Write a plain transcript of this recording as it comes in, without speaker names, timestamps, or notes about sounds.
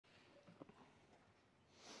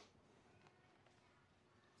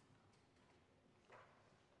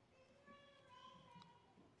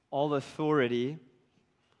All authority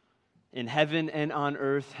in heaven and on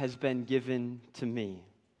earth has been given to me.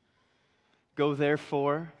 Go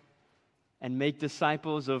therefore and make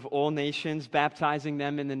disciples of all nations, baptizing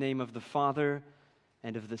them in the name of the Father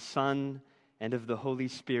and of the Son and of the Holy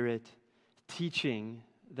Spirit, teaching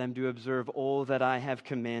them to observe all that I have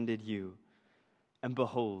commanded you. And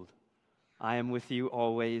behold, I am with you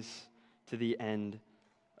always to the end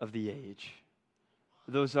of the age.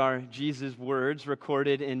 Those are Jesus' words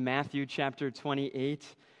recorded in Matthew chapter 28,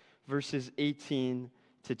 verses 18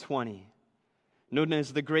 to 20. Known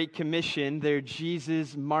as the Great Commission, they're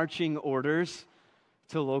Jesus' marching orders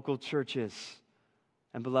to local churches.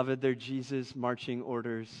 And beloved, they're Jesus' marching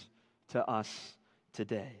orders to us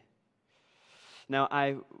today. Now,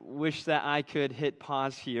 I wish that I could hit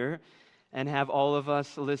pause here and have all of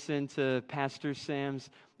us listen to Pastor Sam's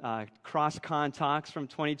cross-con talks from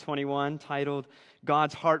 2021 titled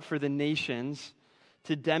God's Heart for the Nations,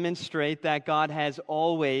 to demonstrate that God has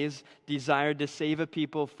always desired to save a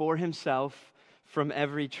people for himself from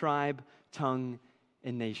every tribe, tongue,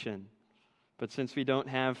 and nation. But since we don't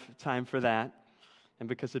have time for that, and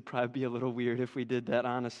because it'd probably be a little weird if we did that,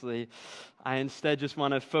 honestly, I instead just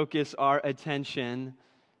want to focus our attention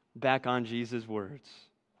back on Jesus' words.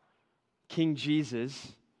 King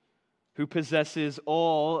Jesus, who possesses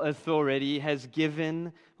all authority, has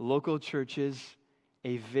given local churches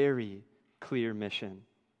a very clear mission.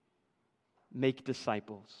 Make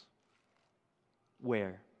disciples.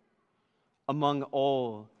 Where? Among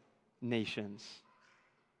all nations.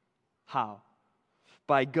 How?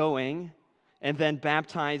 By going and then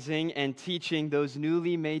baptizing and teaching those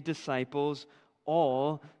newly made disciples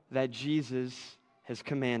all that Jesus has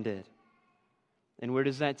commanded. And where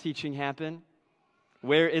does that teaching happen?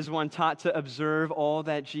 Where is one taught to observe all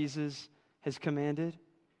that Jesus has commanded?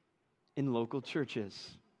 In local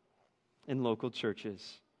churches. In local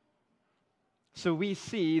churches. So we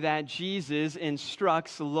see that Jesus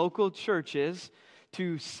instructs local churches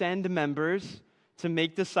to send members, to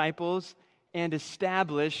make disciples, and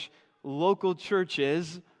establish local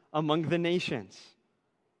churches among the nations.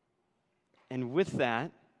 And with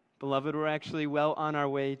that, beloved, we're actually well on our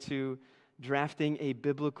way to drafting a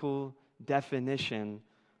biblical definition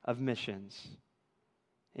of missions.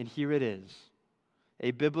 And here it is. A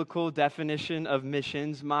biblical definition of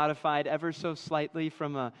missions, modified ever so slightly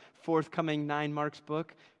from a forthcoming 9 Marks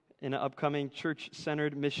book in an upcoming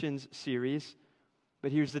church-centered missions series.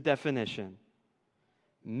 But here's the definition.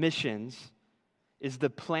 Missions is the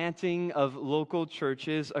planting of local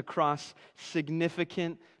churches across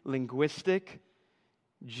significant linguistic,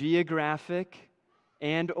 geographic,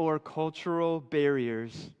 and or cultural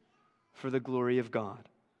barriers for the glory of God.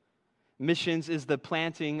 Missions is the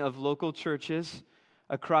planting of local churches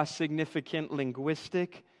across significant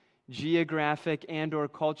linguistic, geographic, and or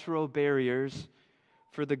cultural barriers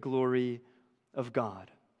for the glory of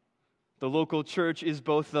God. The local church is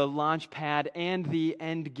both the launch pad and the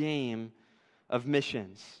end game of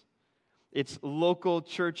missions. It's local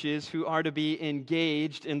churches who are to be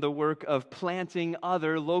engaged in the work of planting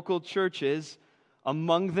other local churches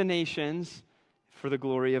among the nations for the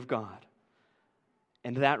glory of God.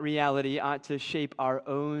 And that reality ought to shape our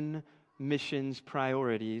own missions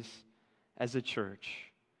priorities as a church.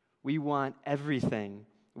 We want everything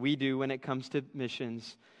we do when it comes to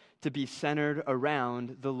missions to be centered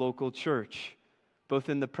around the local church, both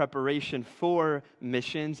in the preparation for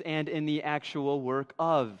missions and in the actual work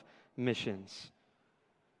of missions.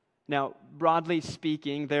 Now, broadly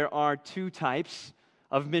speaking, there are 2 types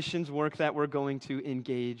of missions work that we're going to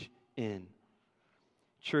engage in: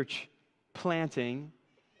 church planting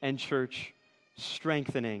and church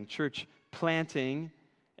strengthening. Church planting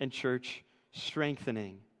and church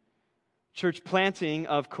strengthening. Church planting,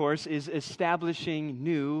 of course, is establishing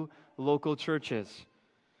new local churches.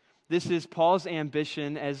 This is Paul's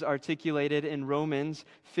ambition as articulated in Romans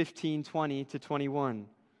 15:20-21.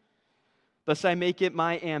 Thus I make it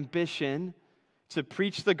my ambition to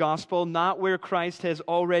preach the gospel not where Christ has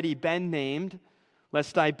already been named,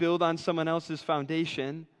 lest I build on someone else's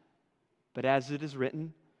foundation, but as it is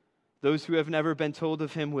written, those who have never been told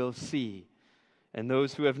of him will see, and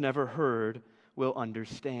those who have never heard will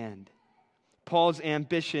understand. Paul's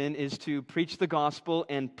ambition is to preach the gospel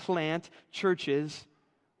and plant churches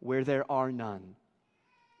where there are none.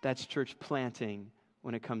 That's church planting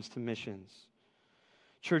when it comes to missions.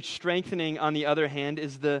 Church strengthening, on the other hand,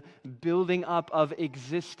 is the building up of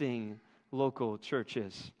existing local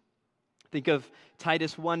churches. Think of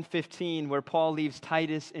Titus 1:15, where Paul leaves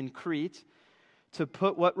Titus in Crete to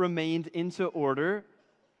put what remained into order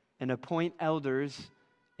and appoint elders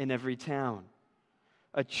in every town.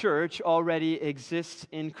 A church already exists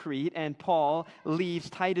in Crete, and Paul leaves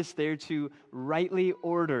Titus there to rightly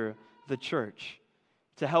order the church,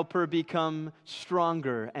 to help her become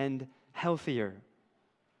stronger and healthier.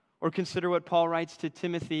 Or consider what Paul writes to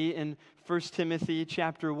Timothy in 1 Timothy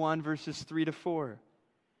chapter 1, verses 3 to 4.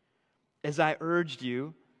 As I urged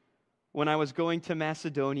you when I was going to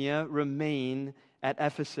Macedonia, remain at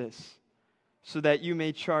Ephesus, so that you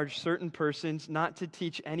may charge certain persons not to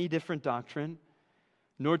teach any different doctrine,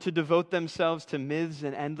 nor to devote themselves to myths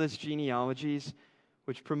and endless genealogies,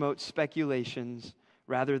 which promote speculations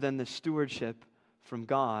rather than the stewardship from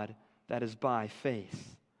God that is by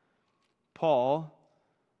faith. Paul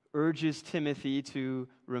urges Timothy to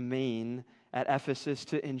remain at Ephesus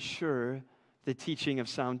to ensure the teaching of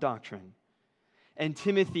sound doctrine. And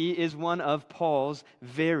Timothy is one of Paul's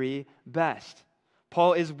very best.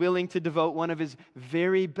 Paul is willing to devote one of his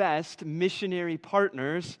very best missionary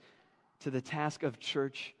partners to the task of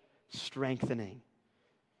church strengthening.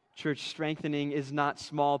 Church strengthening is not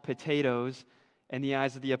small potatoes in the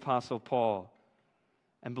eyes of the Apostle Paul.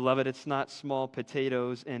 And beloved, it's not small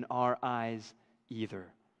potatoes in our eyes either.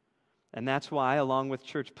 And that's why, along with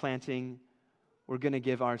church planting, we're going to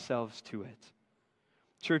give ourselves to it.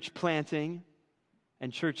 Church planting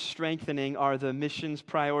and church strengthening are the missions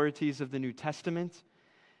priorities of the New Testament,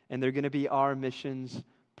 and they're going to be our missions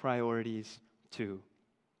priorities too.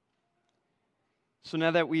 So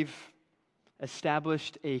now that we've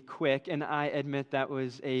established a quick, and I admit that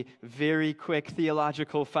was a very quick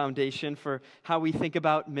theological foundation for how we think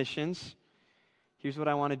about missions, here's what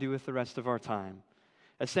I want to do with the rest of our time.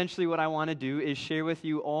 Essentially, what I want to do is share with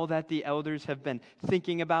you all that the elders have been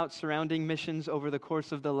thinking about surrounding missions over the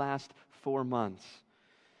course of the last 4 months.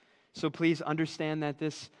 So please understand that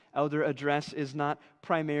this elder address is not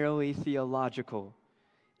primarily theological.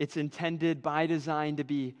 It's intended by design to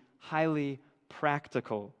be highly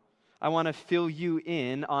practical. I want to fill you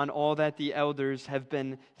in on all that the elders have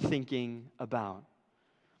been thinking about.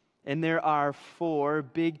 And there are 4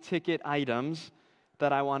 big-ticket items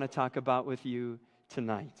that I want to talk about with you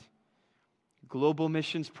tonight. Global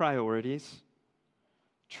missions priorities,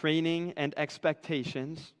 training and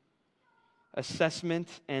expectations, assessment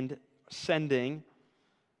and sending,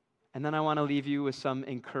 and then I want to leave you with some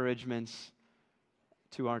encouragements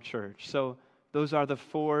to our church. So those are the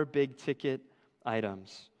 4 big-ticket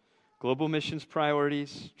items. Global missions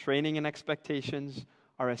priorities, training and expectations,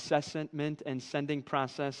 our assessment and sending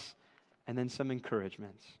process, and then some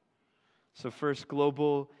encouragements. So first,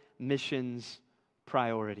 global missions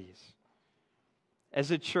priorities.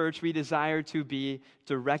 As a church, we desire to be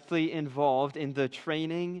directly involved in the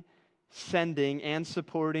training, sending, and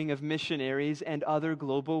supporting of missionaries and other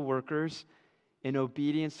global workers in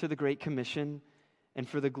obedience to the Great Commission and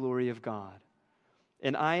for the glory of God.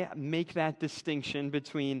 And I make that distinction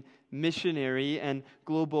between missionary and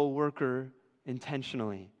global worker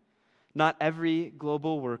intentionally. Not every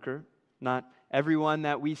global worker, not everyone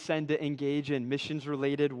that we send to engage in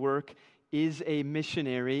missions-related work is a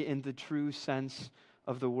missionary in the true sense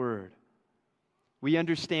of the word. We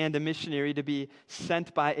understand a missionary to be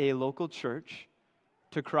sent by a local church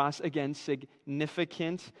to cross against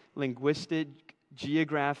significant linguistic,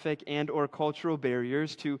 geographic, and or cultural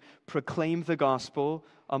barriers to proclaim the gospel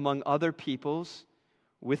among other peoples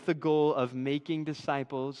with the goal of making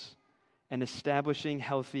disciples and establishing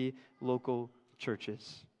healthy local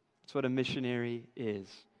churches. That's what a missionary is.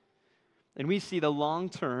 And we see the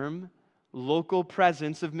long-term local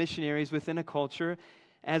presence of missionaries within a culture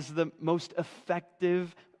as the most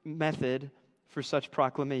effective method for such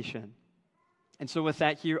proclamation. And so with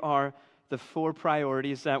that, here are the 4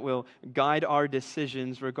 priorities that will guide our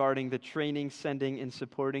decisions regarding the training, sending, and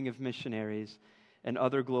supporting of missionaries and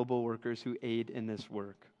other global workers who aid in this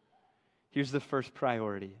work. Here's the first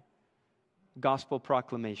priority: gospel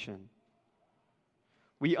proclamation.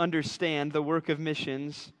 We understand the work of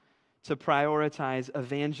missions to prioritize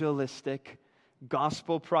evangelistic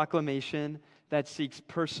gospel proclamation that seeks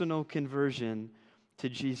personal conversion to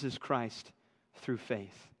Jesus Christ through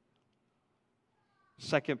faith.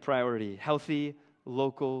 Second priority, healthy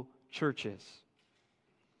local churches.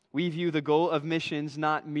 We view the goal of missions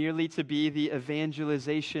not merely to be the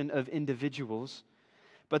evangelization of individuals,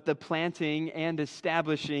 but the planting and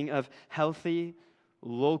establishing of healthy,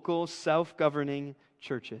 local, self-governing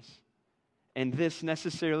churches. And this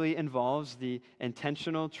necessarily involves the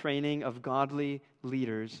intentional training of godly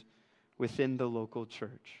leaders within the local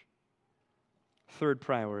church. Third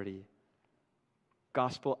priority,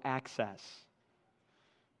 gospel access.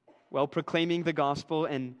 Well, proclaiming the gospel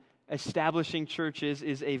and establishing churches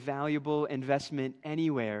is a valuable investment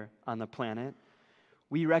anywhere on the planet.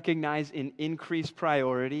 we recognize an increased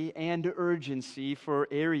priority and urgency for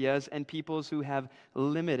areas and peoples who have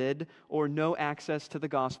limited or no access to the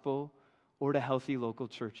gospel or to healthy local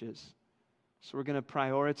churches. So we're going to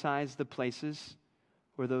prioritize the places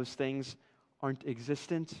where those things aren't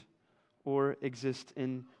existent or exist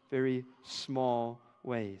in very small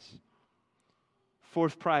ways.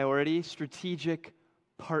 Fourth priority, strategic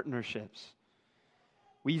partnerships.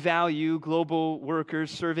 We value global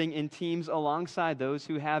workers serving in teams alongside those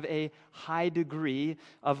who have a high degree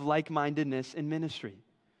of like-mindedness in ministry.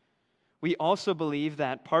 We also believe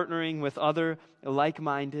that partnering with other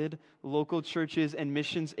like-minded local churches and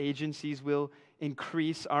missions agencies will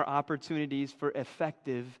increase our opportunities for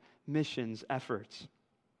effective missions efforts.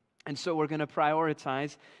 And so we're going to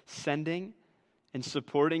prioritize sending and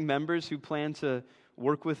supporting members who plan to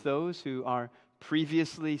work with those who are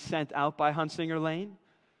previously sent out by Hunsinger Lane,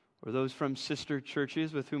 or those from sister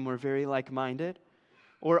churches with whom we're very like-minded,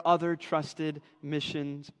 or other trusted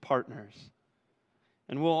missions partners.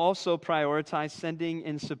 And we'll also prioritize sending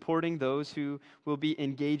and supporting those who will be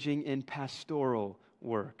engaging in pastoral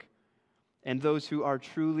work, and those who are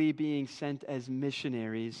truly being sent as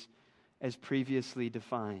missionaries as previously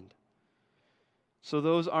defined. So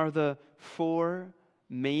those are the four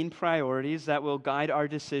main priorities that will guide our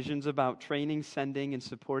decisions about training, sending, and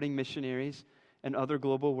supporting missionaries and other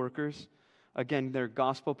global workers. Again, they're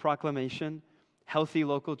gospel proclamation, healthy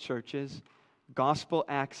local churches, gospel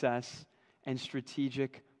access, and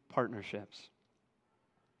strategic partnerships.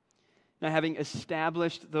 Now, having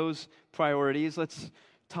established those priorities, let's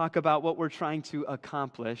talk about what we're trying to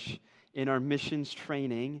accomplish in our missions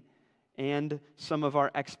training and some of our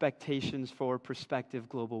expectations for prospective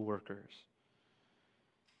global workers.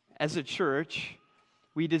 As a church,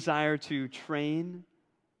 we desire to train,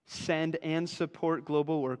 send, and support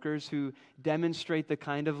global workers who demonstrate the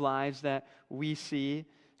kind of lives that we see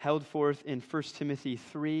held forth in 1 Timothy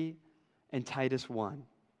 3 and Titus 1.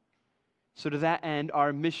 So to that end,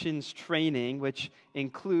 our missions training, which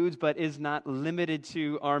includes but is not limited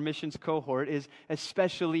to our missions cohort, is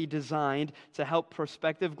especially designed to help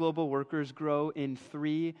prospective global workers grow in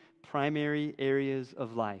three primary areas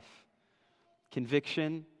of life: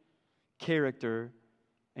 conviction, character,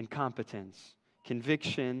 and competence.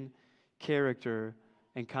 Conviction, character,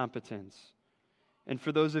 and competence. And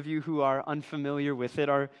for those of you who are unfamiliar with it,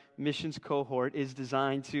 our missions cohort is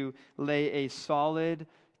designed to lay a solid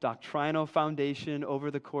doctrinal foundation over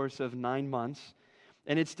the course of 9 months.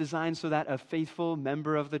 And it's designed so that a faithful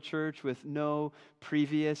member of the church with no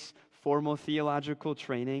previous formal theological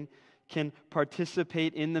training can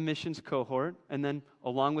participate in the missions cohort, and then,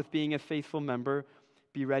 along with being a faithful member,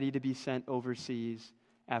 be ready to be sent overseas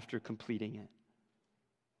after completing it.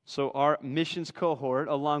 So our missions cohort,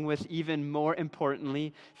 along with, even more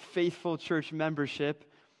importantly, faithful church membership,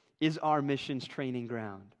 is our missions training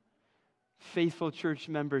ground. Faithful church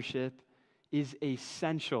membership is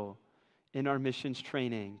essential in our missions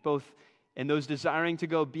training, both in those desiring to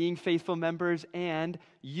go being faithful members, and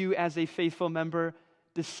you as a faithful member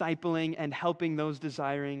discipling and helping those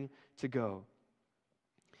desiring to go.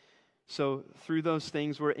 So through those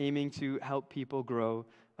things, we're aiming to help people grow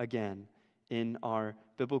again in our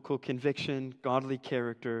biblical conviction, godly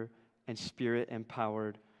character, and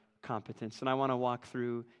spirit-empowered competence. And I want to walk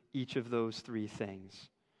through each of those three things.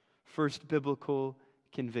 First, biblical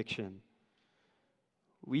conviction.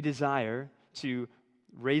 We desire to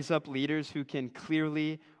raise up leaders who can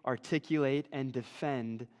clearly articulate and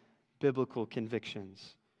defend biblical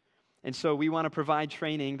convictions. And so we want to provide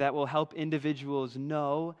training that will help individuals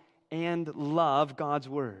know and love God's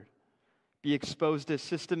Word, be exposed to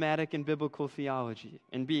systematic and biblical theology,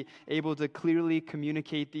 and be able to clearly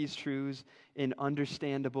communicate these truths in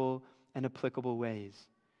understandable and applicable ways.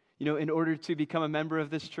 You know, in order to become a member of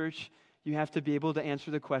this church, you have to be able to answer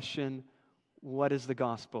the question, what is the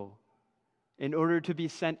gospel? In order to be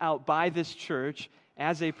sent out by this church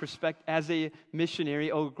as a missionary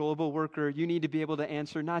or global worker, you need to be able to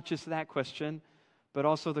answer not just that question, but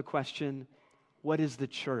also the question, what is the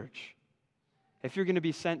church? If you're going to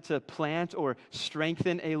be sent to plant or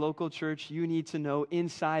strengthen a local church, you need to know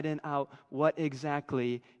inside and out what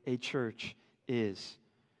exactly a church is.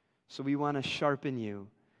 So we want to sharpen you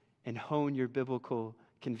and hone your biblical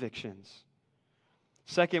convictions.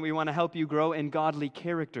 Second, we want to help you grow in godly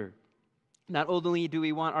character. Not only do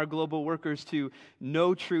we want our global workers to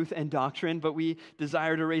know truth and doctrine, but we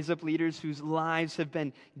desire to raise up leaders whose lives have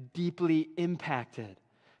been deeply impacted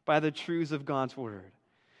by the truths of God's Word.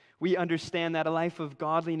 We understand that a life of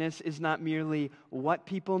godliness is not merely what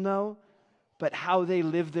people know, but how they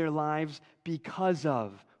live their lives because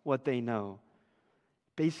of what they know.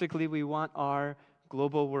 Basically, we want our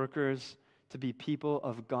global workers to be people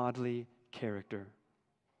of godly character.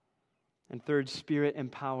 And third,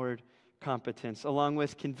 Spirit-empowered competence. Along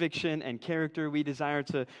with conviction and character, we desire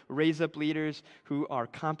to raise up leaders who are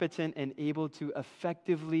competent and able to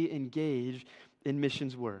effectively engage in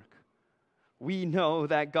missions work. We know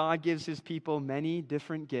that God gives his people many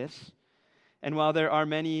different gifts, and while there are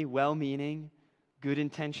many well-meaning,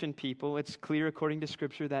 good-intentioned people, it's clear according to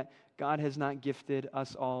Scripture that God has not gifted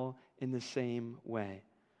us all in the same way.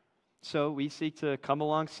 So we seek to come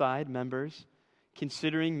alongside members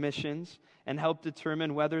considering missions and help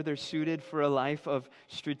determine whether they're suited for a life of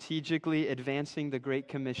strategically advancing the Great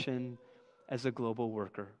Commission as a global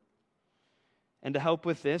worker. And to help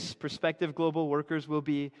with this, prospective global workers will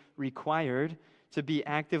be required to be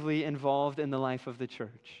actively involved in the life of the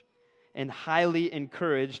church and highly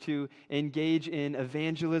encouraged to engage in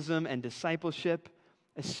evangelism and discipleship,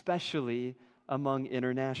 especially among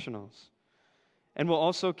internationals. And we'll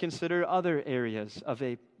also consider other areas of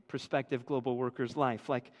a prospective global worker's life,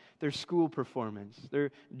 like their school performance,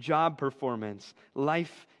 their job performance,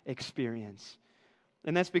 life experience.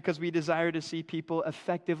 And that's because we desire to see people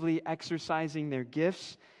effectively exercising their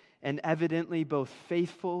gifts and evidently both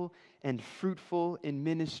faithful and fruitful in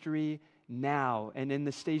ministry now and in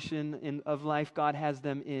the station of life God has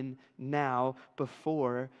them in now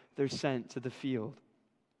before they're sent to the field.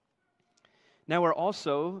 Now we're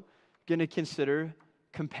also going to consider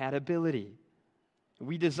compatibility.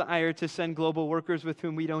 We desire to send global workers with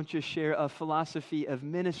whom we don't just share a philosophy of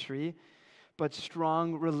ministry, but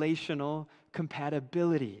strong relational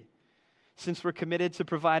compatibility. Since we're committed to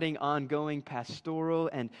providing ongoing pastoral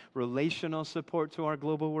and relational support to our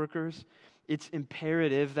global workers, it's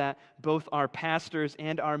imperative that both our pastors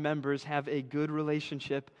and our members have a good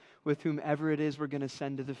relationship with whomever it is we're going to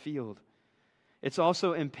send to the field. It's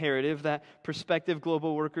also imperative that prospective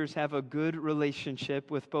global workers have a good relationship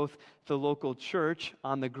with both the local church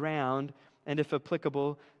on the ground and, if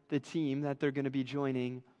applicable, the team that they're going to be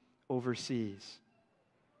joining overseas.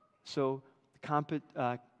 So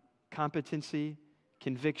competency,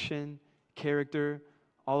 conviction, character,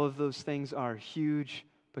 all of those things are huge,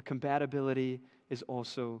 but compatibility is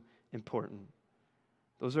also important.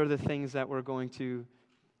 Those are the things that we're going to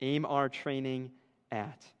aim our training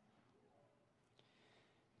at.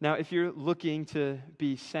 Now, if you're looking to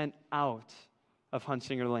be sent out of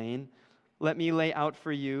Hunsinger Lane, let me lay out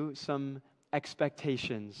for you some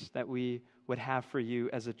expectations that we would have for you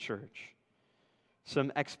as a church.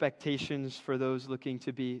 Some expectations for those looking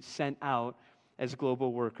to be sent out as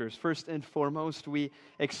global workers. First and foremost, we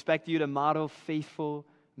expect you to model faithful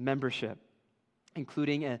membership,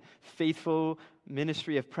 including a faithful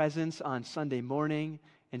ministry of presence on Sunday morning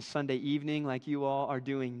and Sunday evening like you all are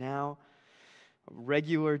doing now,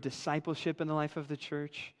 regular discipleship in the life of the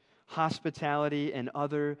church, hospitality, and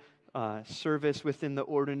other service within the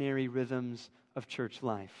ordinary rhythms of church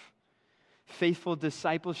life. Faithful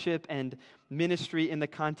discipleship and ministry in the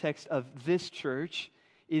context of this church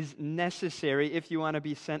is necessary if you want to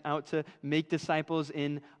be sent out to make disciples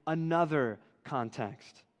in another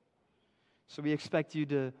context. So we expect you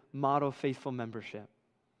to model faithful membership.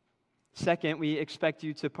 Second, we expect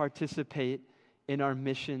you to participate in our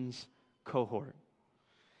missions cohort.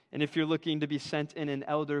 And if you're looking to be sent in an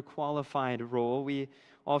elder qualified role, we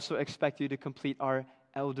also expect you to complete our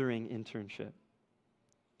eldering internship.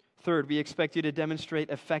 Third, we expect you to demonstrate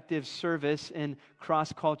effective service in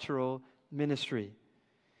cross-cultural ministry.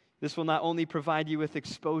 This will not only provide you with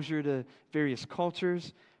exposure to various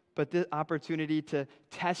cultures, but the opportunity to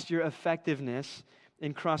test your effectiveness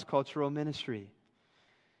in cross-cultural ministry.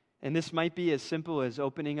 And this might be as simple as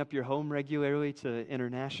opening up your home regularly to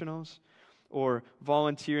internationals, or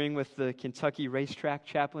volunteering with the Kentucky Racetrack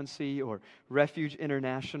Chaplaincy or Refuge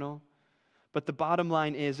International. But the bottom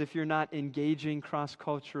line is, if you're not engaging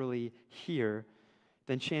cross-culturally here,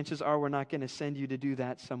 then chances are we're not going to send you to do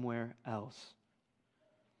that somewhere else.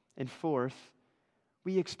 And fourth,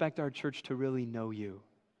 we expect our church to really know you.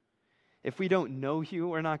 If we don't know you,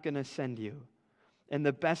 we're not going to send you. And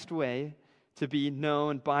the best way to be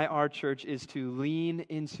known by our church is to lean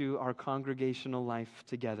into our congregational life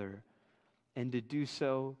together, and to do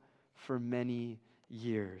so for many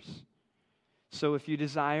years. So if you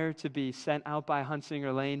desire to be sent out by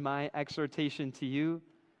Hunsinger Lane, my exhortation to you,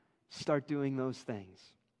 start doing those things.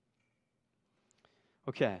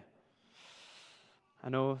 Okay. I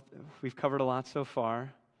know we've covered a lot so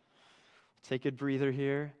far. Take a breather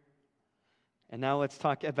here. And now let's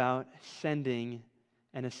talk about sending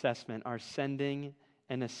and assessment, our sending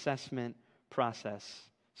and assessment process.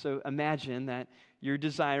 So imagine that you're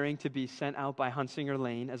desiring to be sent out by Hunsinger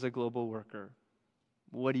Lane as a global worker.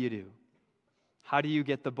 What do? How do you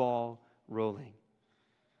get the ball rolling?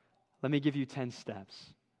 Let me give you 10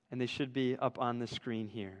 steps, and they should be up on the screen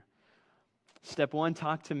here. Step 1,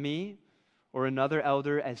 talk to me or another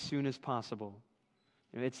elder as soon as possible.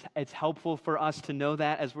 It's helpful for us to know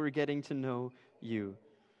that as we're getting to know you.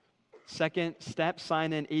 Second step,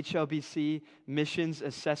 sign an HLBC missions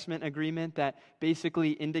assessment agreement that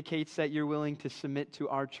basically indicates that you're willing to submit to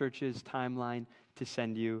our church's timeline to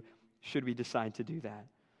send you, should we decide to do that.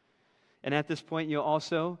 And at this point, you'll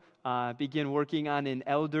also begin working on an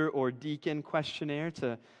elder or deacon questionnaire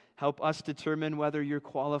to help us determine whether you're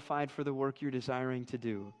qualified for the work you're desiring to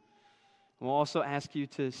do. We'll also ask you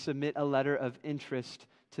to submit a letter of interest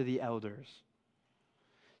to the elders.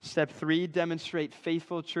 Step 3, demonstrate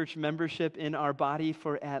faithful church membership in our body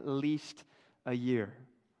for at least a year.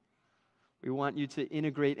 We want you to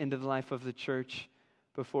integrate into the life of the church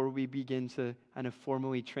before we begin to kind of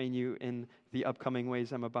formally train you in the upcoming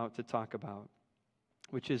ways I'm about to talk about,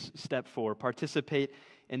 which is step 4, participate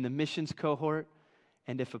in the missions cohort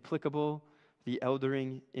and, if applicable, the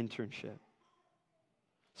eldering internship.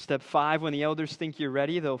 Step 5, when the elders think you're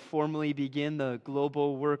ready, they'll formally begin the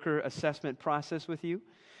global worker assessment process with you,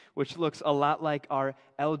 which looks a lot like our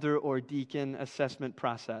elder or deacon assessment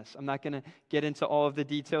process. I'm not going to get into all of the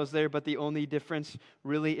details there, but the only difference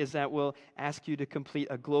really is that we'll ask you to complete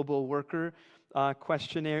a global worker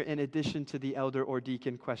questionnaire in addition to the elder or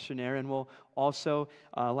deacon questionnaire, and we'll also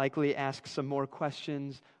likely ask some more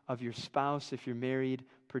questions of your spouse if you're married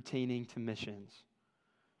pertaining to missions.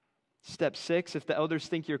 Step 6, if the elders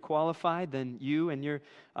think you're qualified, then you and your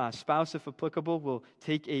spouse, if applicable, will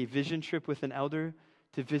take a vision trip with an elder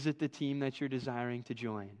to visit the team that you're desiring to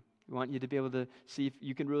join. We want you to be able to see if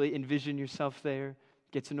you can really envision yourself there,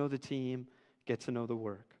 get to know the team, get to know the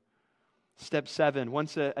work. Step 7,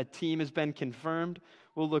 once a team has been confirmed,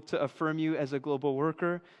 we'll look to affirm you as a global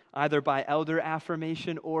worker, either by elder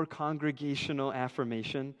affirmation or congregational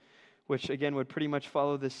affirmation, which again would pretty much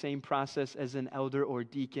follow the same process as an elder or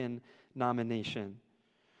deacon nomination.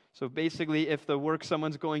 So basically, if the work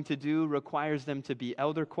someone's going to do requires them to be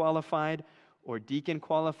elder qualified or deacon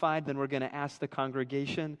qualified, then we're going to ask the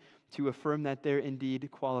congregation to affirm that they're indeed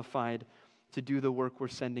qualified to do the work we're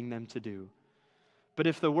sending them to do. But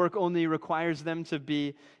if the work only requires them to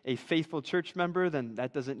be a faithful church member, then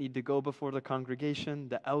that doesn't need to go before the congregation.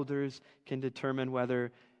 The elders can determine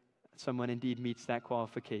whether someone indeed meets that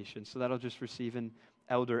qualification. So that'll just receive an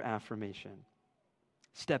elder affirmation.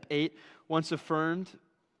 Step 8, once affirmed,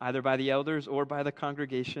 either by the elders or by the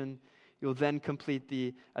congregation, you'll then complete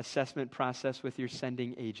the assessment process with your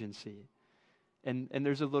sending agency. And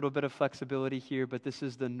there's a little bit of flexibility here, but this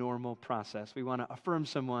is the normal process. We want to affirm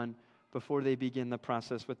someone before they begin the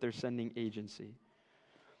process with their sending agency.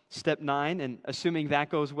 Step 9, and assuming that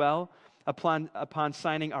goes well, upon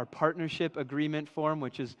signing our partnership agreement form,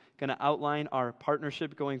 which is going to outline our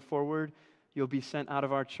partnership going forward, you'll be sent out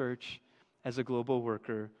of our church as a global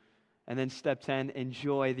worker. And then step 10,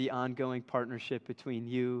 enjoy the ongoing partnership between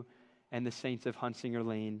you and the saints of Hunsinger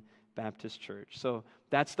Lane Baptist Church. So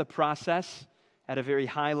that's the process at a very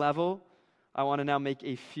high level. I want to now make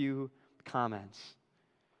a few comments.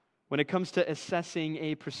 When it comes to assessing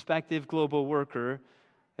a prospective global worker,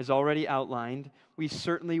 as already outlined, we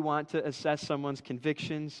certainly want to assess someone's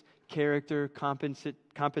convictions, character,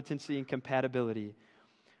 competency, and compatibility.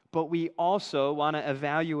 But we also want to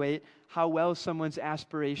evaluate how well someone's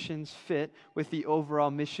aspirations fit with the overall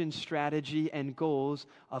mission strategy and goals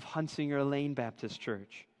of Hunsinger Lane Baptist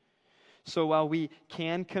Church. So while we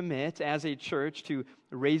can commit as a church to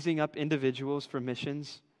raising up individuals for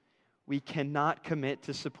missions, we cannot commit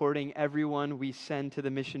to supporting everyone we send to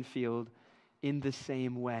the mission field in the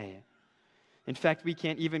same way. In fact, we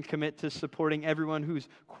can't even commit to supporting everyone who's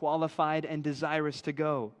qualified and desirous to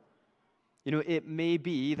go. You know, it may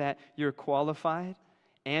be that you're qualified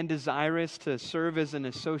and desirous to serve as an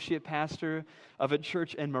associate pastor of a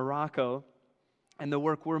church in Morocco, and the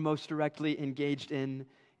work we're most directly engaged in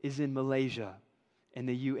is in Malaysia, in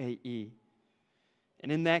the UAE.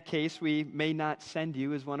 And in that case, we may not send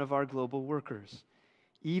you as one of our global workers,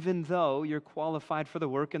 even though you're qualified for the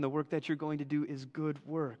work and the work that you're going to do is good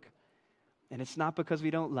work. And it's not because we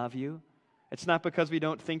don't love you. It's not because we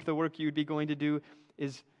don't think the work you'd be going to do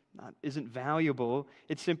isn't valuable.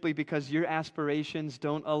 It's simply because your aspirations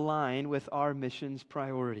don't align with our mission's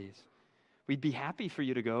priorities. We'd be happy for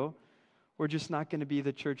you to go. We're just not going to be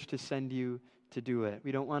the church to send you to do it.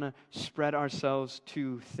 We don't want to spread ourselves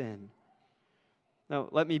too thin. Now,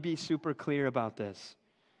 let me be super clear about this.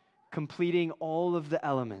 Completing all of the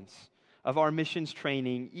elements of our missions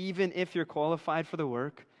training, even if you're qualified for the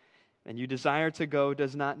work, and you desire to go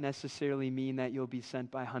does not necessarily mean that you'll be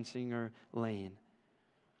sent by Hunsinger Lane.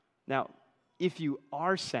 Now, if you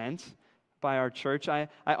are sent by our church, I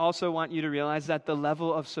also want you to realize that the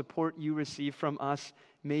level of support you receive from us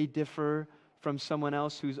may differ from someone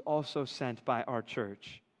else who's also sent by our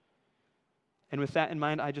church. And with that in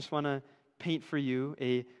mind, I just want to paint for you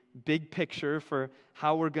a big picture for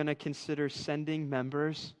how we're going to consider sending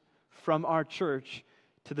members from our church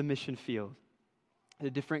to the mission field. The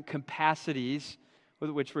different capacities with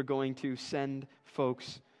which we're going to send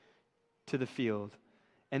folks to the field.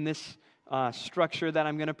 And this structure that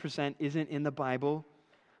I'm going to present isn't in the Bible,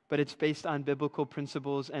 but it's based on biblical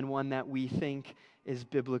principles and one that we think is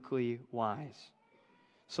biblically wise.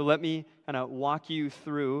 So let me kind of walk you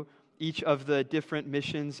through each of the different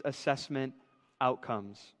missions assessment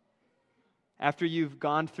outcomes. After you've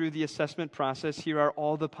gone through the assessment process, here are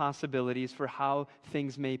all the possibilities for how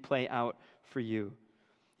things may play out for you.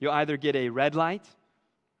 You'll either get a red light,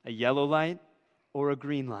 a yellow light, or a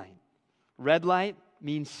green light. Red light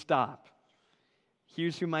means stop.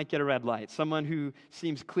 Here's who might get a red light: someone who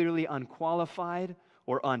seems clearly unqualified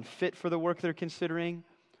or unfit for the work they're considering,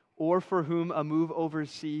 or for whom a move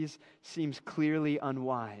overseas seems clearly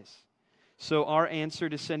unwise. So our answer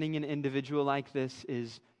to sending an individual like this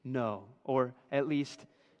is no, or at least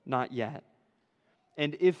not yet.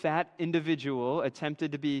 And if that individual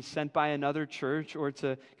attempted to be sent by another church or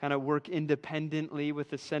to kind of work independently with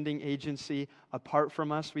the sending agency apart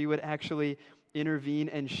from us, we would actually intervene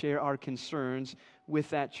and share our concerns with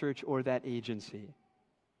that church or that agency.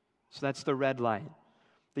 So that's the red light.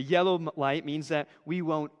 The yellow light means that we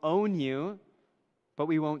won't own you, but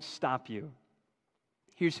we won't stop you.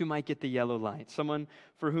 Here's who might get the yellow light: someone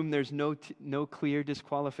for whom there's no clear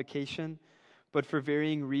disqualification, but for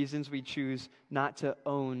varying reasons we choose not to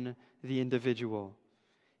own the individual.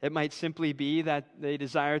 It might simply be that they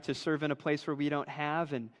desire to serve in a place where we don't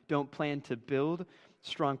have and don't plan to build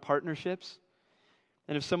strong partnerships.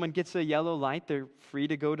 And if someone gets a yellow light, they're free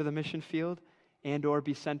to go to the mission field and or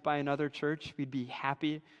be sent by another church. We'd be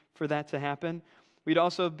happy for that to happen. We'd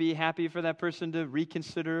also be happy for that person to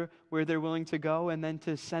reconsider where they're willing to go and then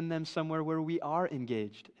to send them somewhere where we are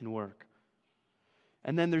engaged in work.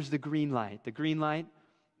 And then there's the green light. The green light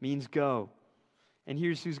means go. And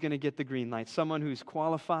here's who's going to get the green light: someone who's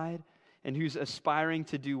qualified and who's aspiring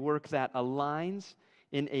to do work that aligns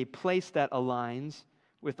in a place that aligns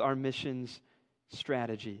with our missions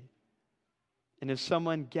strategy. And if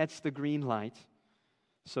someone gets the green light,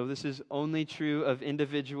 so this is only true of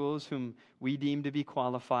individuals whom we deem to be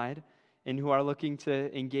qualified and who are looking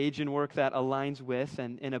to engage in work that aligns with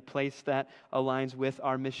and in a place that aligns with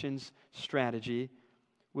our missions strategy,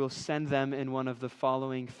 we'll send them in one of the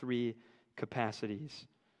following three capacities: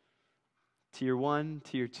 Tier 1,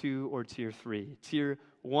 Tier 2, or Tier 3. Tier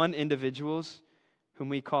 1 individuals, whom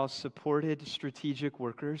we call supported strategic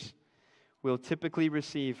workers, will typically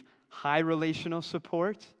receive high relational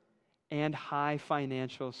support and high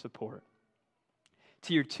financial support.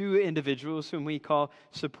 Tier 2 individuals, whom we call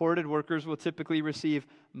supported workers, will typically receive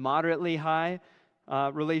moderately high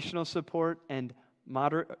relational support and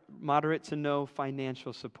moderate to no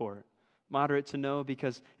financial support. Moderate to no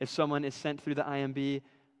because if someone is sent through the IMB,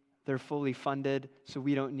 they're fully funded, so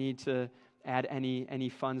we don't need to add any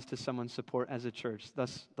funds to someone's support as a church.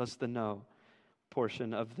 Thus the no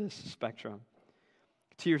portion of this spectrum.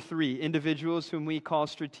 Tier 3, individuals whom we call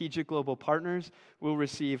strategic global partners will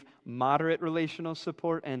receive moderate relational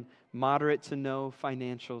support and moderate to no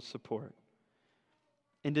financial support.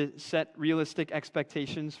 And to set realistic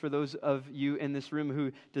expectations for those of you in this room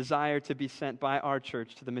who desire to be sent by our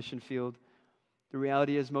church to the mission field, the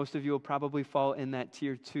reality is most of you will probably fall in that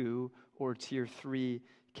Tier 2 or Tier 3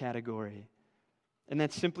 category. And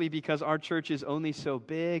that's simply because our church is only so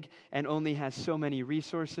big and only has so many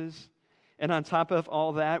resources. And on top of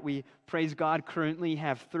all that, we, praise God, currently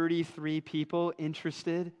have 33 people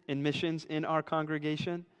interested in missions in our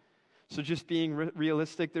congregation. So just being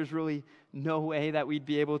realistic, there's really no way that we'd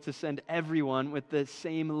be able to send everyone with the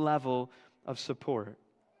same level of support.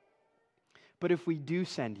 But if we do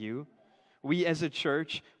send you, we as a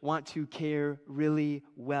church want to care really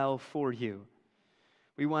well for you.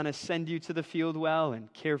 We want to send you to the field well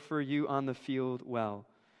and care for you on the field well.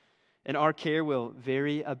 And our care will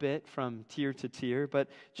vary a bit from tier to tier, but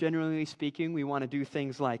generally speaking, we want to do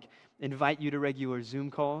things like invite you to regular Zoom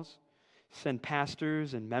calls, send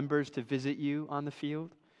pastors and members to visit you on the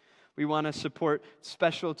field. We want to support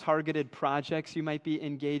special targeted projects you might be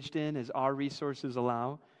engaged in as our resources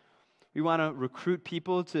allow. We want to recruit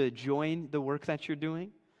people to join the work that you're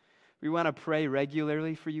doing. We want to pray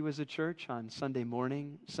regularly for you as a church on Sunday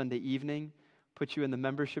morning, Sunday evening, put you in the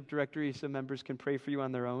membership directory so members can pray for you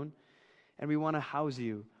on their own. And we want to house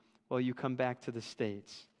you while you come back to the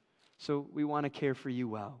States. So we want to care for you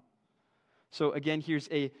well. So again, here's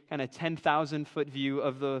a kind of 10,000-foot view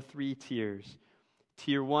of the three tiers.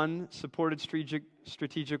 Tier 1, supported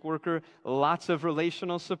strategic worker, lots of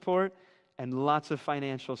relational support and lots of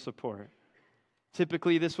financial support.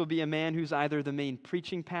 Typically, this will be a man who's either the main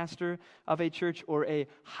preaching pastor of a church or a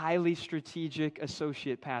highly strategic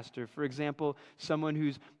associate pastor. For example, someone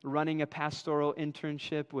who's running a pastoral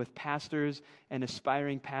internship with pastors and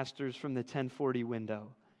aspiring pastors from the 1040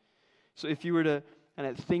 window. So if you were to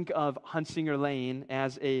think of Hunsinger Lane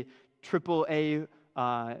as a AAA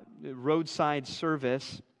roadside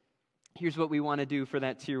service, here's what we want to do for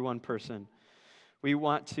that Tier 1 person. We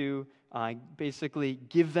want to basically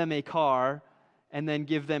give them a car and then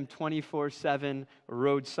give them 24/7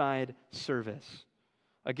 roadside service.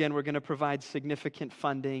 Again, we're going to provide significant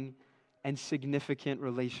funding and significant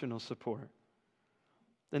relational support.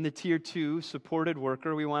 Then the Tier 2 supported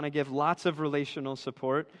worker, we want to give lots of relational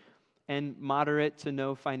support and moderate to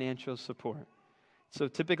no financial support. So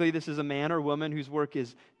typically this is a man or woman whose work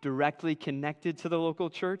is directly connected to the local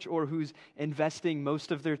church or who's investing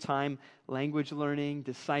most of their time language learning,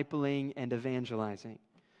 discipling, and evangelizing.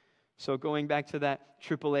 So going back to that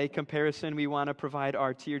AAA comparison, we want to provide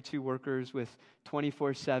our Tier 2 workers with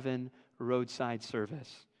 24/7 roadside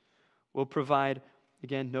service. We'll provide,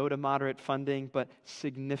 again, no to moderate funding, but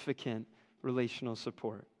significant relational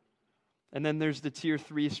support. And then there's the Tier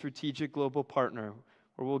 3 strategic global partner,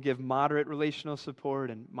 where we'll give moderate relational support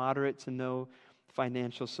and moderate to no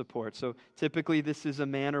financial support. So typically this is a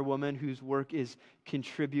man or woman whose work is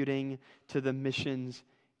contributing to the missions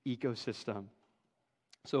ecosystem.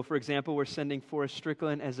 So for example, we're sending Forrest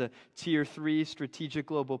Strickland as a Tier 3 strategic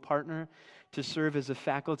global partner to serve as a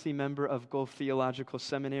faculty member of Gulf Theological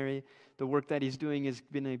Seminary. The work that he's doing is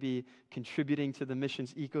going to be contributing to the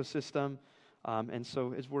missions ecosystem. And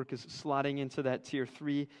so his work is slotting into that Tier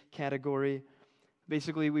 3 category.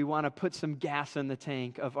 Basically, we want to put some gas in the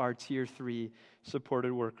tank of our Tier 3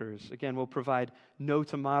 supported workers. Again, we'll provide no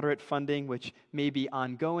to moderate funding, which may be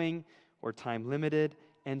ongoing or time limited,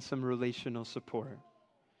 and some relational support.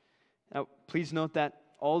 Now, please note that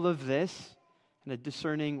all of this, and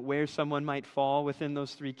discerning where someone might fall within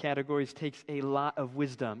those three categories, takes a lot of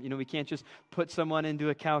wisdom. We can't just put someone into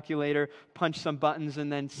a calculator, punch some buttons,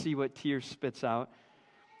 and then see what tier spits out.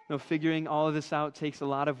 Figuring all of this out takes a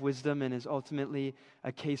lot of wisdom and is ultimately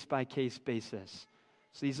a case-by-case basis.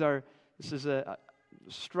 So this is a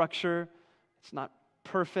structure. It's not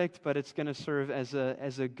perfect, but it's going to serve as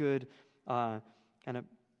a good kind of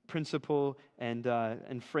principle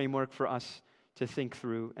and framework for us to think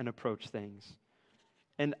through and approach things.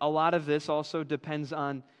 And a lot of this also depends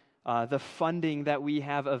on the funding that we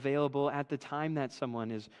have available at the time that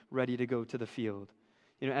someone is ready to go to the field.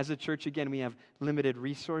 As a church, again, we have limited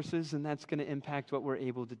resources, and that's going to impact what we're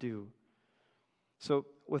able to do. So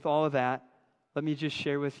with all of that, let me just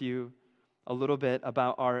share with you a little bit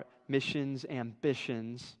about our missions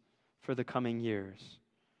ambitions for the coming years.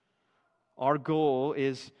 Our goal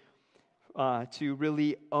is to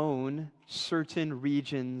really own certain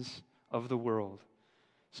regions of the world.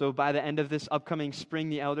 So by the end of this upcoming spring,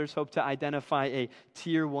 the elders hope to identify a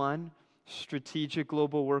Tier 1 strategic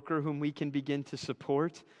global worker whom we can begin to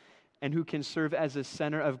support and who can serve as a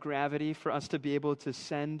center of gravity for us to be able to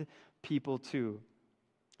send people to.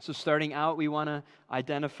 So starting out, we want to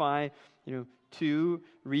identify 2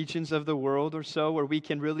 regions of the world or so where we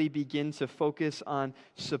can really begin to focus on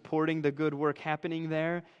supporting the good work happening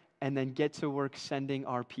there and then get to work sending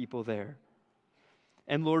our people there.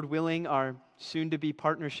 And Lord willing, our soon-to-be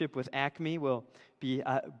partnership with Acme will be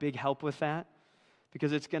a big help with that,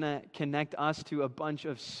 because it's going to connect us to a bunch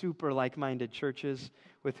of super like-minded churches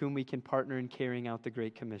with whom we can partner in carrying out the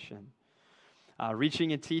Great Commission.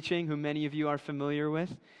 Reaching and Teaching, who many of you are familiar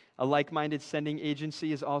with, a like-minded sending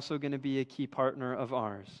agency, is also going to be a key partner of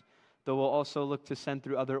ours. Though we'll also look to send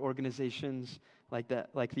through other organizations like the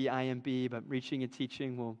IMB, but Reaching and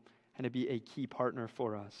Teaching will kind of be a key partner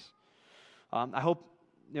for us. I hope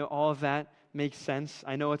all of that makes sense.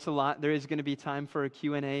 I know it's a lot. There is going to be time for a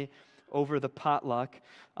Q&A over the potluck.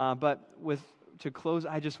 But to close,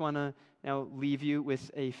 I just want to now leave you with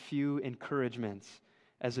a few encouragements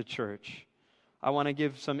as a church. I want to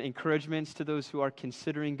give some encouragements to those who are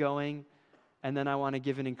considering going, and then I want to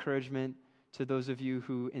give an encouragement to those of you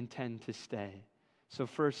who intend to stay. So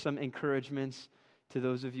first, some encouragements to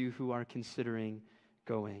those of you who are considering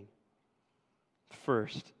going.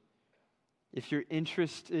 First, if you're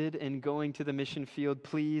interested in going to the mission field,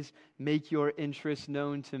 please make your interest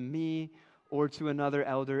known to me or to another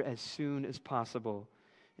elder as soon as possible.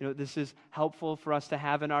 This is helpful for us to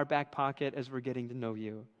have in our back pocket as we're getting to know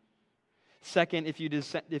you. Second, if you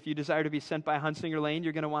desire to be sent by Hunsinger Lane,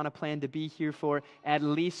 you're going to want to plan to be here for at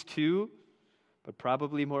least 2, but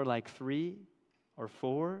probably more like 3 or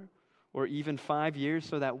 4 or even 5 years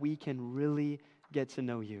so that we can really get to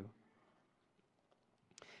know you.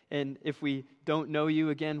 And if we don't know you,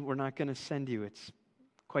 again, we're not going to send you. It's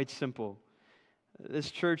quite simple. This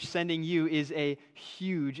church sending you is a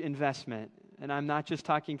huge investment. And I'm not just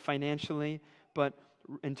talking financially, but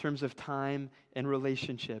in terms of time and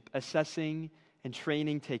relationship. Assessing and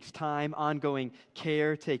training takes time. Ongoing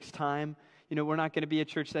care takes time. We're not going to be a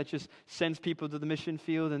church that just sends people to the mission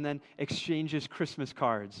field and then exchanges Christmas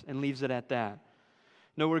cards and leaves it at that.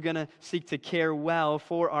 No, we're going to seek to care well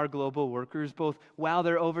for our global workers, both while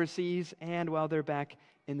they're overseas and while they're back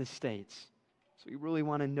in the States. So we really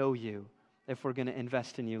want to know you if we're going to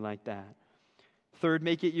invest in you like that. Third,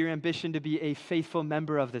 make it your ambition to be a faithful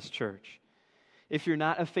member of this church. If you're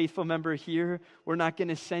not a faithful member here, we're not going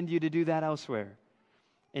to send you to do that elsewhere.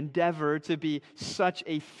 Endeavor to be such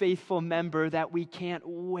a faithful member that we can't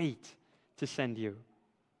wait to send you.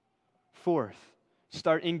 Fourth,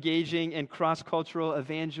 start engaging in cross-cultural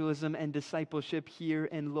evangelism and discipleship here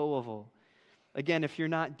in Louisville. Again, if you're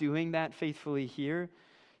not doing that faithfully here,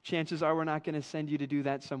 chances are we're not going to send you to do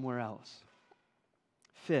that somewhere else.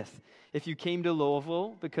 Fifth, if you came to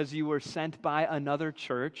Louisville because you were sent by another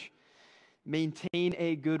church, maintain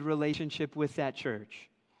a good relationship with that church.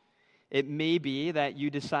 It may be that you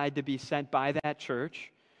decide to be sent by that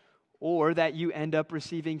church, or that you end up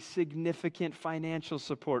receiving significant financial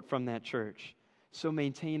support from that church. So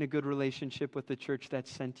maintain a good relationship with the church that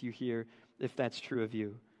sent you here, if that's true of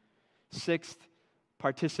you. Sixth,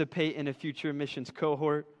 participate in a future missions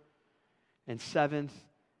cohort. And seventh,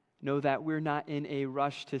 know that we're not in a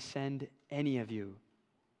rush to send any of you.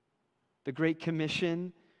 The Great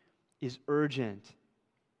Commission is urgent,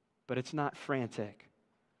 but it's not frantic.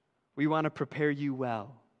 We want to prepare you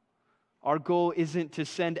well. Our goal isn't to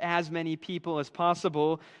send as many people as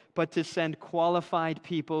possible, but to send qualified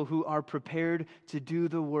people who are prepared to do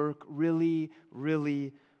the work really,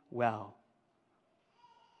 really well.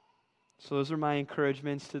 So those are my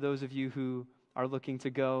encouragements to those of you who are looking to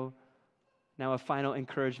go. Now a final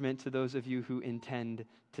encouragement to those of you who intend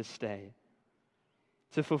to stay.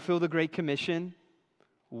 To fulfill the Great Commission,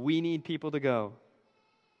 we need people to go,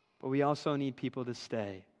 but we also need people to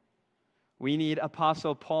stay. We need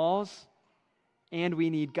Apostle Paul's, and we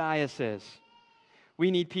need Gaius's. We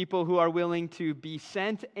need people who are willing to be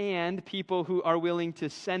sent and people who are willing to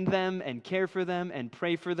send them and care for them and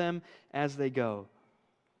pray for them as they go.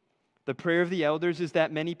 The prayer of the elders is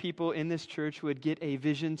that many people in this church would get a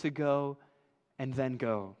vision to go and then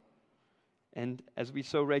go. And as we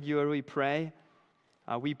so regularly pray,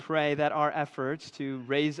 we pray that our efforts to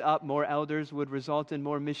raise up more elders would result in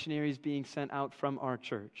more missionaries being sent out from our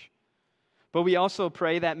church. But we also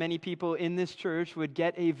pray that many people in this church would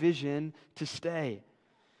get a vision to stay.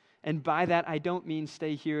 And by that, I don't mean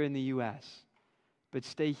stay here in the U.S., but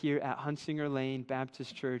stay here at Hunsinger Lane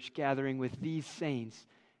Baptist Church, gathering with these saints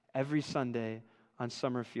every Sunday on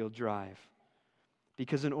Summerfield Drive.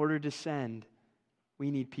 Because in order to send,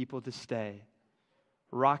 we need people to stay.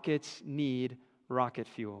 Rockets need rocket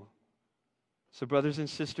fuel. So brothers and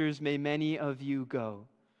sisters, may many of you go,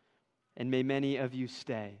 and may many of you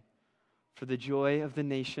stay, for the joy of the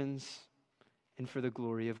nations and for the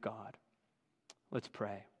glory of God. Let's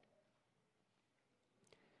pray.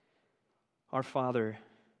 Our Father,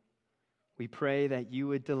 we pray that you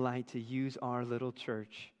would delight to use our little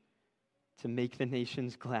church to make the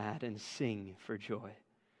nations glad and sing for joy.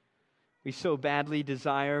 We so badly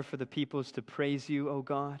desire for the peoples to praise you, O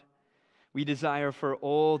God. We desire for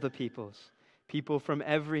all the peoples, people from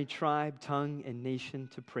every tribe, tongue, and nation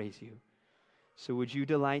to praise you. So would you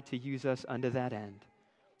delight to use us unto that end?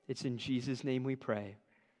 It's in Jesus' name we pray.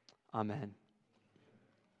 Amen.